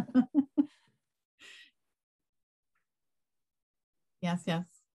 Yes.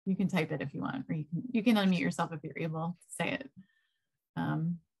 You can type it if you want, or you can unmute yourself if you're able to say it.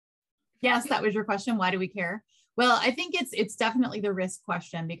 Yes, that was your question. Why do we care? Well, I think it's definitely the risk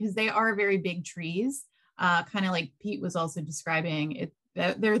question, because they are very big trees, kind of like Pete was also describing.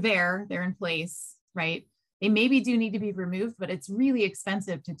 They're in place, right? They maybe do need to be removed, but it's really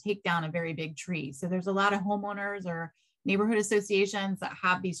expensive to take down a very big tree. So there's a lot of homeowners or neighborhood associations that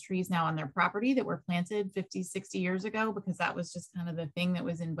have these trees now on their property that were planted 50, 60 years ago, because that was just kind of the thing that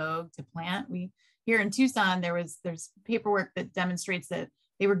was in vogue to plant. Here in Tucson, there's paperwork that demonstrates that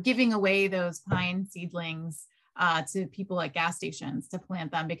they were giving away those pine seedlings to people at gas stations to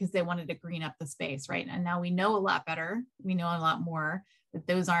plant them because they wanted to green up the space, right? And now we know a lot better. We know a lot more that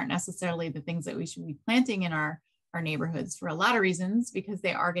those aren't necessarily the things that we should be planting in our neighborhoods, for a lot of reasons, because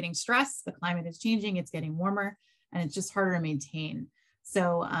they are getting stressed. The climate is changing, it's getting warmer, and it's just harder to maintain.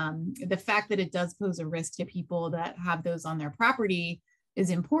 So the fact that it does pose a risk to people that have those on their property is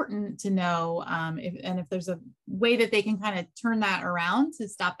important to know. If there's a way that they can kind of turn that around to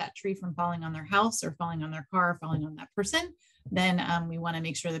stop that tree from falling on their house or falling on their car, or falling on that person, then we want to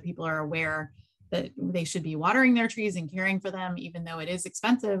make sure that people are aware that they should be watering their trees and caring for them, even though it is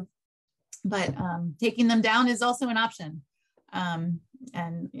expensive. But taking them down is also an option. And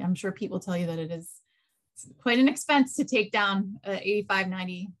I'm sure Pete will tell you that it's quite an expense to take down an 85,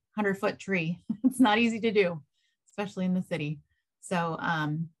 90, 100-foot tree. It's not easy to do, especially in the city. So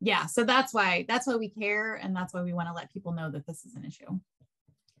yeah, so that's why we care, and that's why we want to let people know that this is an issue.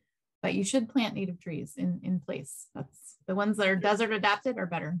 But you should plant native trees in place. That's the ones that are desert adapted are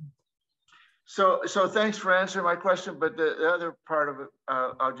better. So thanks for answering my question, but the other part of it,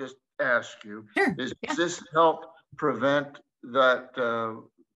 I'll just ask you, Sure. is does this help prevent that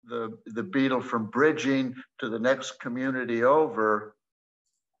the beetle from bridging to the next community over,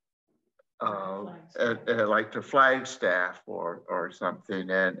 like to Flagstaff or something,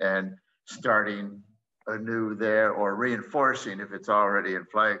 and starting anew there, or reinforcing if it's already in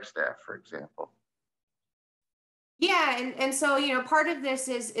Flagstaff, for example? Yeah, and so, you know, part of this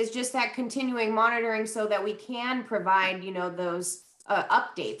is just that continuing monitoring so that we can provide, you know, those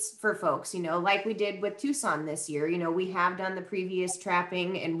updates for folks, you know, like we did with Tucson this year. You know, we have done the previous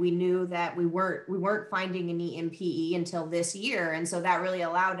trapping and we knew that we weren't finding any MPE until this year. And so that really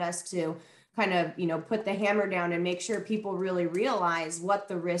allowed us to kind of, you know, put the hammer down and make sure people really realize what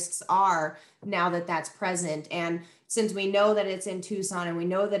the risks are now that that's present. And since we know that it's in Tucson and we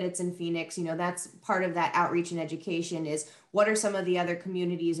know that it's in Phoenix, you know, that's part of that outreach and education is what are some of the other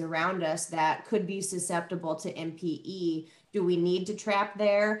communities around us that could be susceptible to MPE? Do we need to trap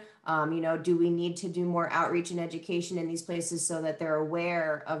there? You know, do we need to do more outreach and education in these places so that they're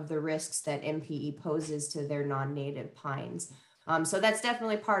aware of the risks that MPE poses to their non-native pines? So that's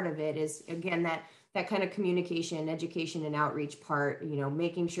definitely part of it is, again, that kind of communication, education, and outreach part, you know,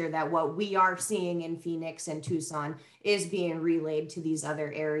 making sure that what we are seeing in Phoenix and Tucson is being relayed to these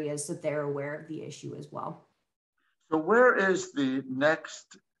other areas so they're aware of the issue as well. So where is the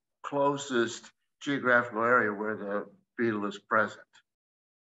next closest geographical area where the beetle is present?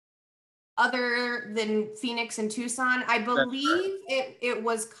 Other than Phoenix and Tucson, I believe it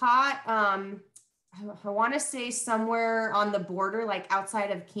was caught, I want to say somewhere on the border, like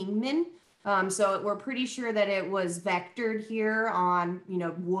outside of Kingman. So we're pretty sure that it was vectored here on, you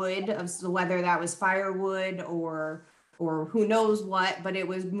know, wood, whether that was firewood or who knows what, but it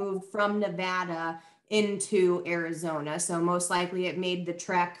was moved from Nevada into Arizona. So most likely it made the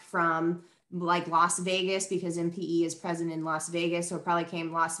trek from like Las Vegas, because MPE is present in Las Vegas. So it probably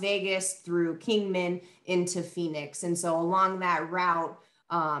came Las Vegas through Kingman into Phoenix. And so along that route,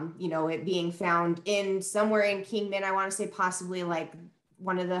 you know, it being found in somewhere in Kingman, I want to say possibly like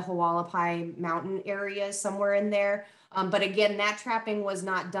one of the Hualapai mountain areas, somewhere in there. But again, that trapping was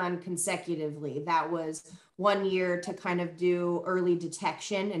not done consecutively. That was 1 year to kind of do early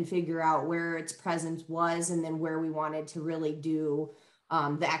detection and figure out where its presence was, and then where we wanted to really do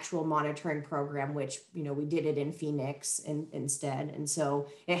the actual monitoring program, which, you know, we did it in Phoenix instead. And so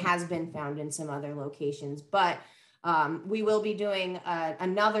it has been found in some other locations, but we will be doing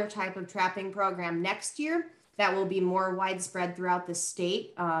another type of trapping program next year that will be more widespread throughout the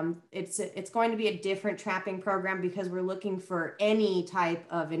state. It's going to be a different trapping program because we're looking for any type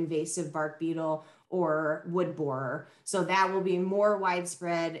of invasive bark beetle or wood borer. So that will be more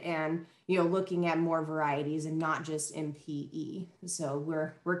widespread and, you know, looking at more varieties and not just MPE. So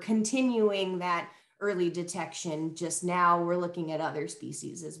we're continuing that early detection. Just now we're looking at other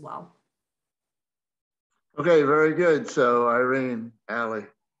species as well. Okay, very good. So Irene, Allie,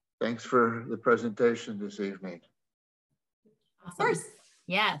 thanks for the presentation this evening. Awesome. Of course.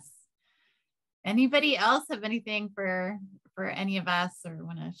 Yes. Anybody else have anything for any of us, or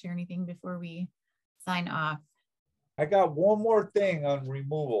want to share anything before we sign off? I got one more thing on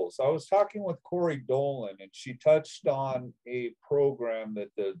removals. I was talking with Corey Dolan, and she touched on a program that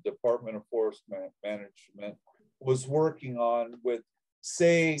the Department of Forest Management was working on with,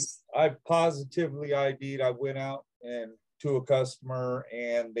 say, I've positively ID'd, I went out and to a customer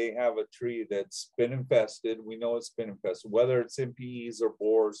and they have a tree that's been infested. We know it's been infested, whether it's MPEs or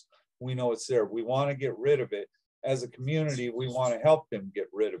borers, we know it's there. We want to get rid of it. As a community, we want to help them get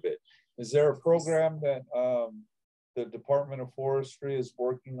rid of it. Is there a program that the Department of Forestry is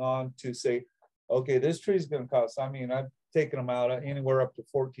working on to say, okay, this tree is going to cost, I mean, I've taken them out anywhere up to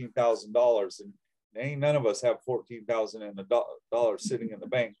 $14,000, and ain't none of us have $14,000 in the dollars sitting in the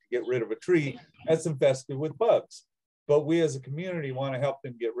bank to get rid of a tree that's infested with bugs. But we as a community want to help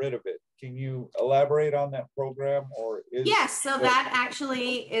them get rid of it. Can you elaborate on that program? Or yes, so that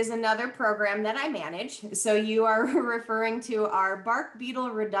actually is another program that I manage. So you are referring to our bark beetle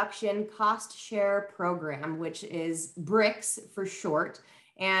reduction cost share program, which is BRICS for short.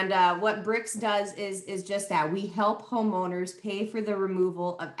 And what BRICS does is just that. We help homeowners pay for the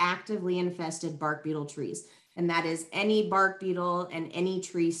removal of actively infested bark beetle trees. And that is any bark beetle and any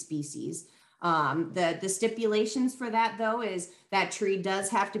tree species. The stipulations for that, though, is that tree does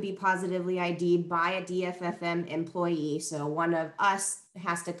have to be positively ID'd by a DFFM employee. So one of us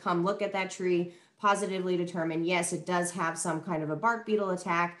has to come look at that tree, positively determine, yes, it does have some kind of a bark beetle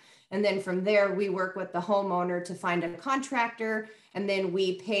attack. And then from there, we work with the homeowner to find a contractor, and then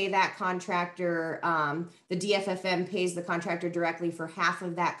we pay that contractor. The DFFM pays the contractor directly for half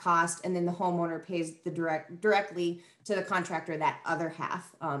of that cost, and then the homeowner pays the directly to the contractor that other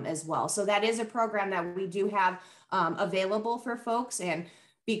half as well. So that is a program that we do have available for folks. And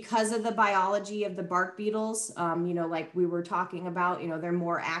because of the biology of the bark beetles, you know, like we were talking about, you know, they're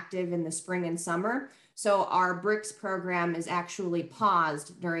more active in the spring and summer. So our bricks program is actually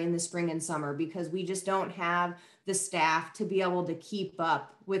paused during the spring and summer because we just don't have the staff to be able to keep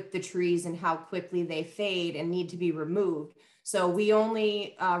up with the trees and how quickly they fade and need to be removed. So we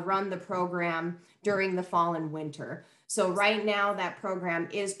only run the program during the fall and winter. So right now that program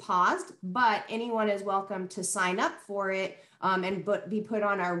is paused, but anyone is welcome to sign up for it and be put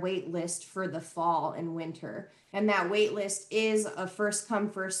on our wait list for the fall and winter. And that wait list is a first come,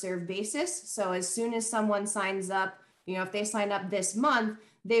 first serve basis. So as soon as someone signs up, you know, if they sign up this month,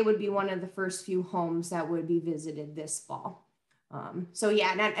 they would be one of the first few homes that would be visited this fall. So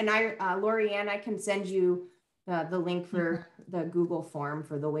yeah, Lori Ann, I can send you the link for the Google form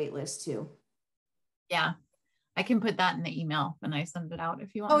for the wait list too. Yeah, I can put that in the email when I send it out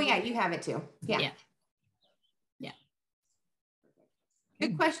if you want. Oh yeah, you have it too. Yeah. Yeah.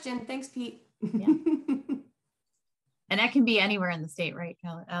 Good question. Thanks, Pete. Yeah. And that can be anywhere in the state, right,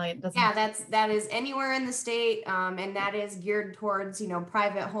 Kelly? It doesn't. Yeah, that is anywhere in the state, and that is geared towards, you know,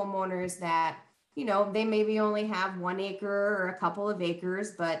 private homeowners that, you know, they maybe only have 1 acre or a couple of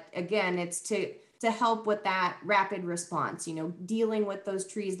acres, but again, it's to help with that rapid response, you know, dealing with those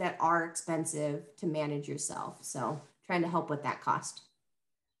trees that are expensive to manage yourself. So trying to help with that cost.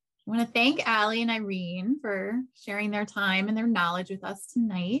 I want to thank Allie and Irene for sharing their time and their knowledge with us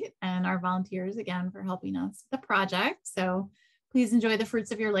tonight, and our volunteers again for helping us with the project. So please enjoy the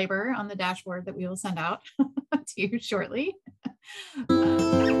fruits of your labor on the dashboard that we will send out to you shortly.